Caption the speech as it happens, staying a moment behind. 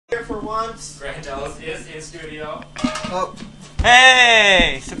for once. Grandel's is in studio. Oh.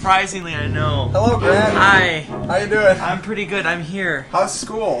 Hey! Surprisingly, I know. Hello, Grant. Hi. How you doing? I'm pretty good. I'm here. How's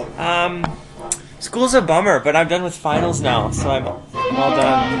school? School's a bummer, but I'm done with finals now, so I'm all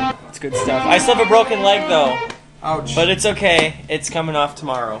done. It's good stuff. I still have a broken leg, though. Ouch. But it's okay. It's coming off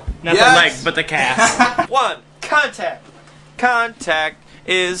tomorrow. Not Yes. the leg, but the cast. One. Contact. Contact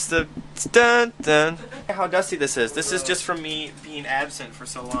is the dun dun. How dusty this is. This is just from me being absent for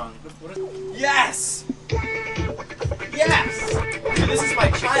so long. Yes! Yes! Dude, this is my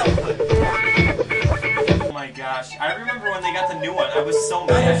childhood. Oh my gosh. I remember when they got the new one. I was so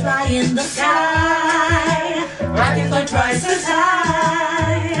mad. Butterfly in the sky, rockets like twice as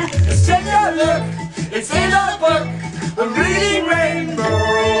high. Just take a look, it's in our book, a reading rainbow.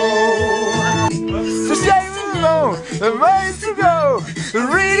 Just stay alone, the ways to go, the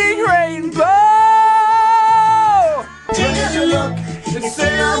reading rainbow. Take a look, it's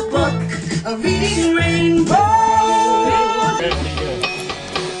in our book, a reading rainbow.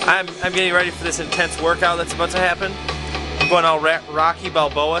 I'm getting ready for this intense workout that's about to happen. I'm going all Rocky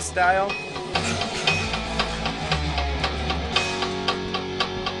Balboa style.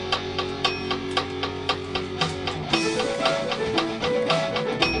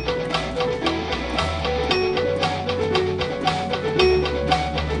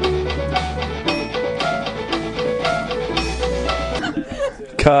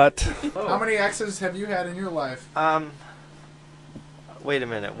 Cut. How many exes have you had in your life? Wait a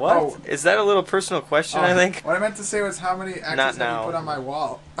minute. What? Oh. Is that a little personal question? I think. What I meant to say was how many exes Not have now. you put on my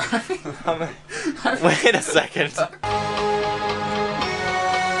wall? Wait a second.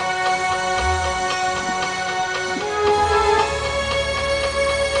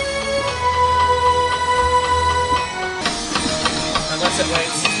 Unless it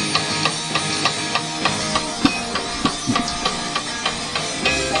waits.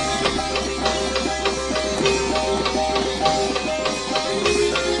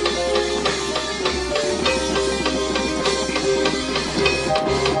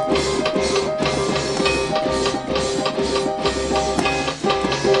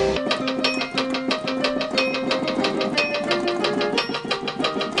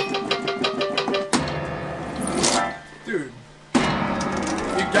 Dude,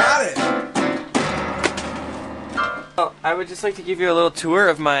 you got it. Well, I would just like to give you a little tour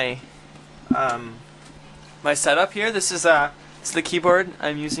of my my setup here. This is the keyboard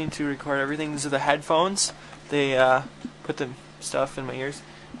I'm using to record everything. These are the headphones. They put the stuff in my ears.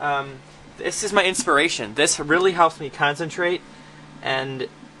 This is my inspiration. This really helps me concentrate and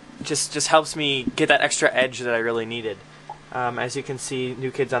just helps me get that extra edge that I really needed. As you can see,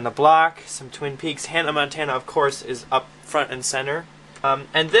 New Kids on the Block, some Twin Peaks. Hannah Montana, of course, is up front and center.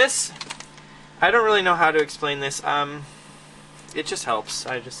 And this, I don't really know how to explain this. It just helps.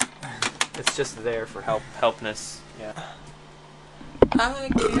 It's just there for helpness. Yeah.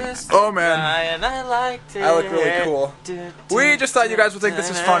 Oh man, and I liked it. I look really cool. We just thought you guys would think this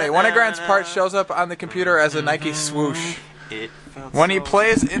is funny. One of Grant's parts shows up on the computer as a Nike swoosh. When he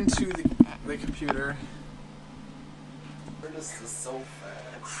plays into the computer. This is so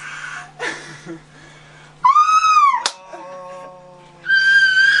fast.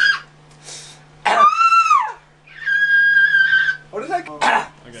 What is that?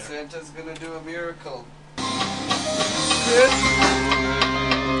 Okay. Santa's gonna do a miracle.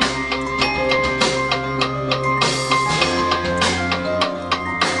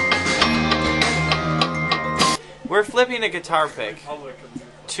 We're flipping a guitar pick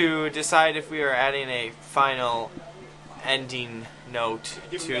to decide if we are adding a final ending note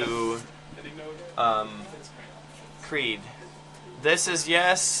to Creed. This is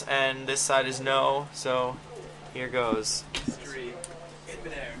yes, and this side is no, so here goes.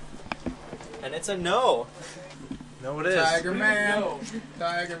 And it's a no. No, it is. Tiger Man.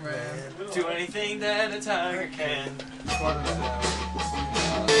 Tiger Man. Do anything that a tiger can.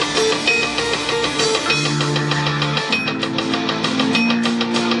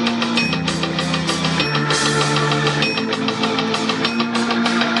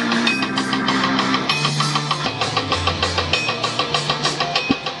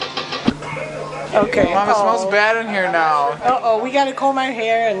 Okay. Mom, it smells bad in here now. Uh-oh, we gotta comb our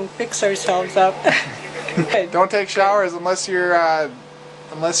hair and fix ourselves up. Don't take showers unless you're,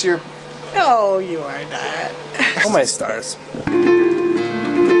 No, you are not. Oh my stars.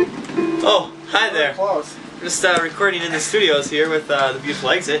 Oh, hi there. Close. We're just recording in the studios here with the beautiful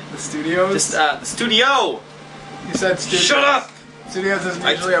exit. The studios? Just studio! You said studios. Shut up! Studios isn't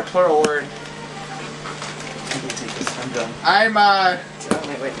usually a plural word. I'm done. I'm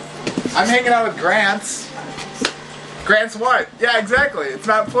Wait. I'm hanging out with Grants. Grant's what? Yeah, exactly. It's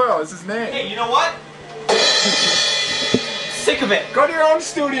not plural. It's his name. Hey, you know what? Sick of it. Go to your own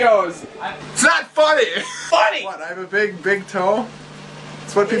studios. It's not funny. Funny. What? I have a big toe.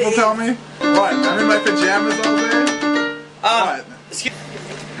 That's what people tell me. What? I'm in my pajamas all day. What? Excuse.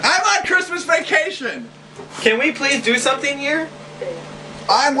 I'm on Christmas vacation. Can we please do something here?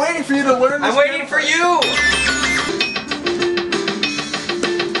 I'm waiting for you to learn this. I'm waiting for you.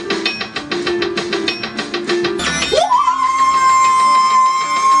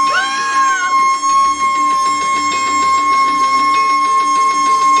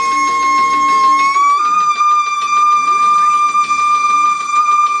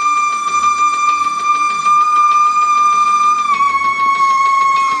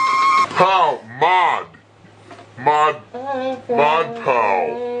 Pow, mod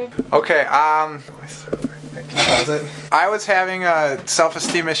pow. Okay, I was having a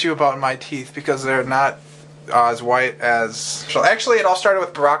self-esteem issue about my teeth because they're not as white as... Actually, it all started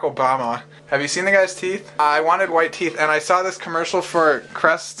with Barack Obama. Have you seen the guy's teeth? I wanted white teeth, and I saw this commercial for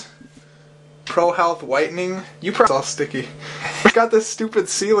Crest Pro Health Whitening. You probably... It's all sticky. It's got this stupid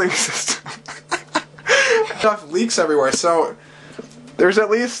sealing system. Stuff leaks everywhere, so there's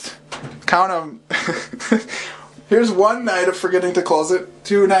at least... Count them. Here's 1 night of forgetting to close it.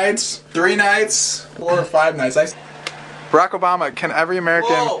 2 nights, 3 nights, 4 or 5 nights. Barack Obama, can every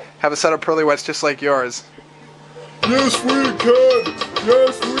American have a set of pearly whites just like yours? Yes, we can.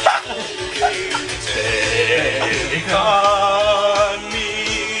 Yes, we can.